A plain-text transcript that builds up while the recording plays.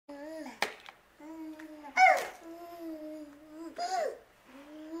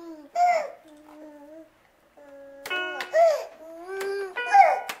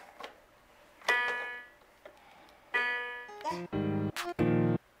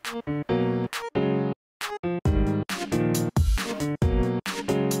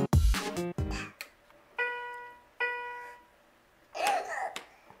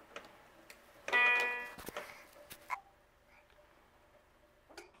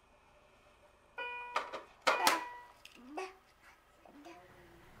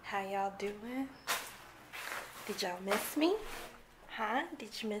How y'all doing? Did y'all miss me? Huh?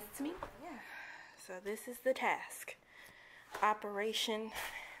 Did you miss me? Yeah. So this is the task. Operation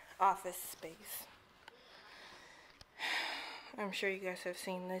Office Space. I'm sure you guys have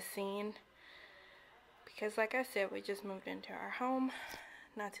seen this scene because like I said, we just moved into our home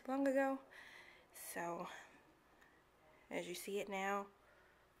not too long ago. So as you see it now,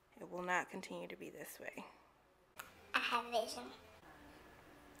 it will not continue to be this way. I have vision.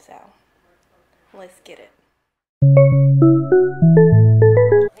 So let's get it.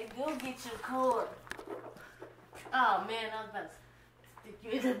 Hey, go get your cord. Oh man, I was about to stick you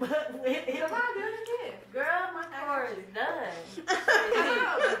in the butt with it. Come on, do it again. Girl, my cord is done. I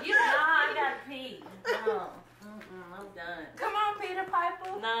gotta pee. No, I'm done. Come on, Peter Piper.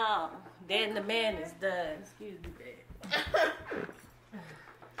 No, Dan the man is done. Excuse me, babe.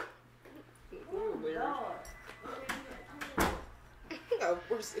 Lord. Of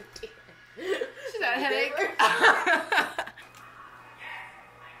course it did. She's got a headache.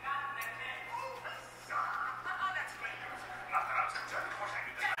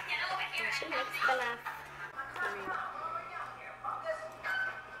 She makes the laugh.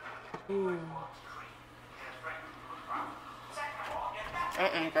 Girl.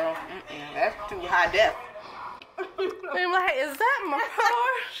 That's too high def. I'm like, is that my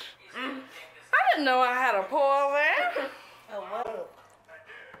Porsche? I didn't know I had a Porsche there. Oh, whoa.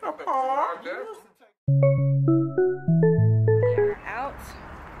 A Porsche. We are out.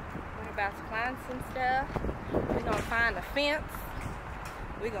 We're about to find some stuff. We're gonna find a fence.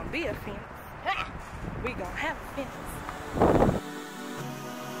 We're gonna be a fence. We're gonna have a fence.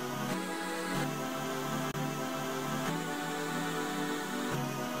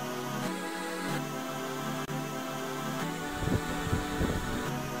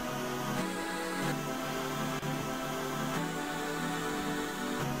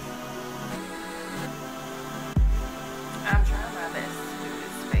 I'm trying my best to do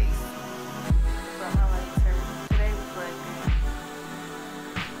this space, but my legs hurt. Today was leg day.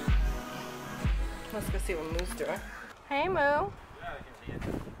 Let's go see what Moo's doing. Hey Moo. Yeah, I can see it.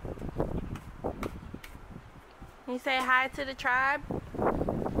 Can you say hi to the tribe?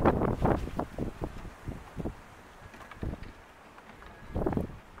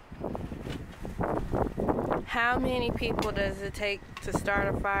 How many people does it take to start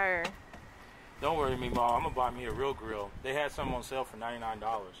a fire? Don't worry, me, Ma. I'm gonna buy me a real grill. They had some on sale for $99.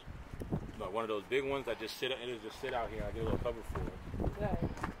 Like one of those big ones that just sit. It'll just sit out here. I get a little cover for it. Good.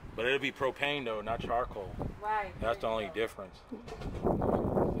 But it'll be propane though, not charcoal. Right. That's the only difference.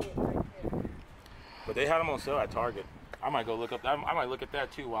 But they had them on sale at Target. I might go look up. I might look at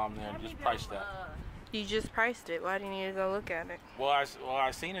that too while I'm there and just price that. You just priced it. Why do you need to go look at it? Well, I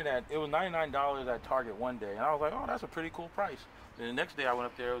seen it at. It was $99 at Target one day, and I was like, oh, that's a pretty cool price. Then the next day I went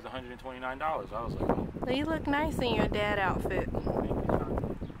up there, it was $129. I was like, oh. Well, you look nice in your dad outfit.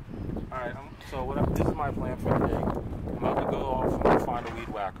 Alright, so this is my plan for the day. I'm about to go off and go find a weed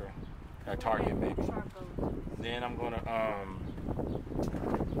whacker at Target, maybe. Then I'm gonna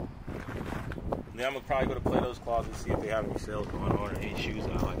probably go to Plato's Closet, see if they have any sales going on or any shoes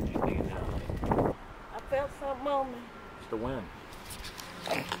that I like. Just thinking that. I felt something on me. It's the wind.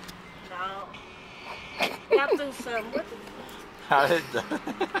 No. Y'all do something. What the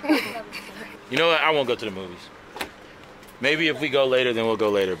You know what? I won't go to the movies. Maybe if we go later, then we'll go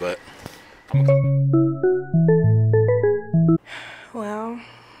later, but. Well,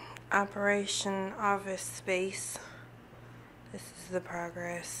 Operation Office Space. This is the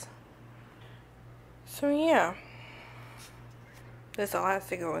progress. So yeah. This all has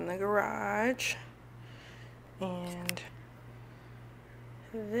to go in the garage. And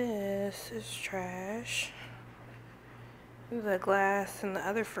this is trash. The glass and the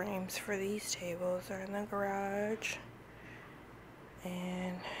other frames for these tables are in the garage.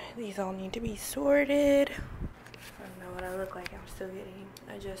 And these all need to be sorted. I don't know what I look like. I'm still getting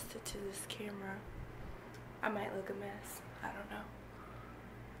adjusted to this camera. I might look a mess. I don't know.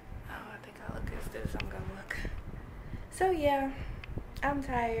 I think I look as good as I'm gonna look. So yeah, I'm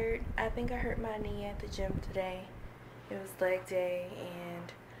tired. I think I hurt my knee at the gym today. It was leg day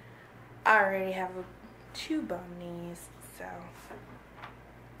and I already have 2 bum knees, so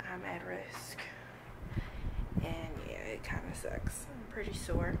I'm at risk. And yeah, it kind of sucks. I'm pretty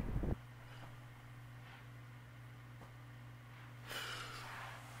sore.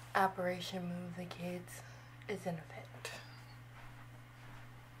 Operation Move the Kids is in effect.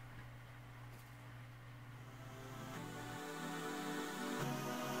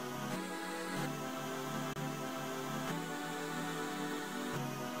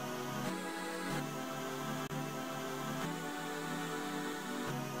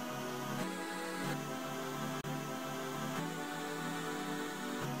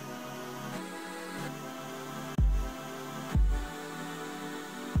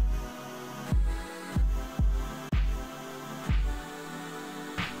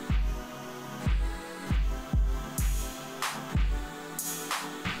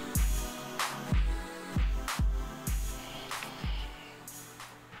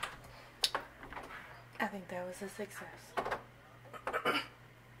 I think that was a success.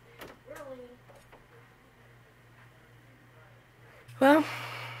 Really? Well,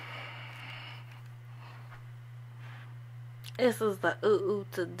 this is the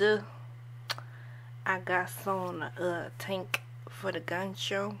to do. I got some tank for the gun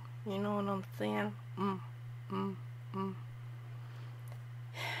show. You know what I'm saying?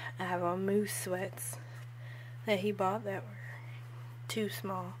 I have on moose sweats that he bought that were too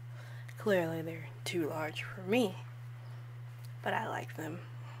small. Clearly they're too large for me, but I like them.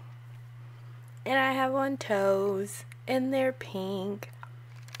 And I have on toes, and they're pink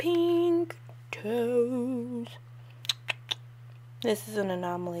toes. This is an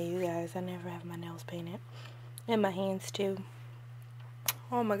anomaly, you guys. I never have my nails painted, and my hands too.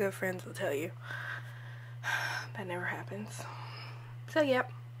 All my good friends will tell you that never happens. So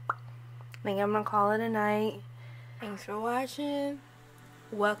yep, I think I'm gonna call it a night. Thanks for watching.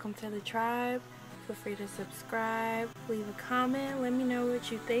 Welcome to the tribe. Feel free to subscribe, leave a comment, let me know what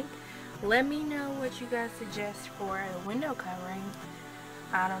you think. Let me know what you guys suggest for a window covering.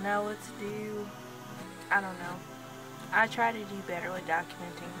 I don't know what to do. I don't know. I try to do better with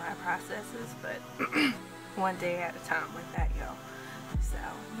documenting my processes, but one day at a time with that, y'all. So,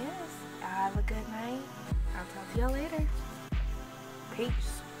 yes, have a good night. I'll talk to y'all later.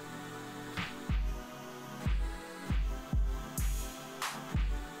 Peace.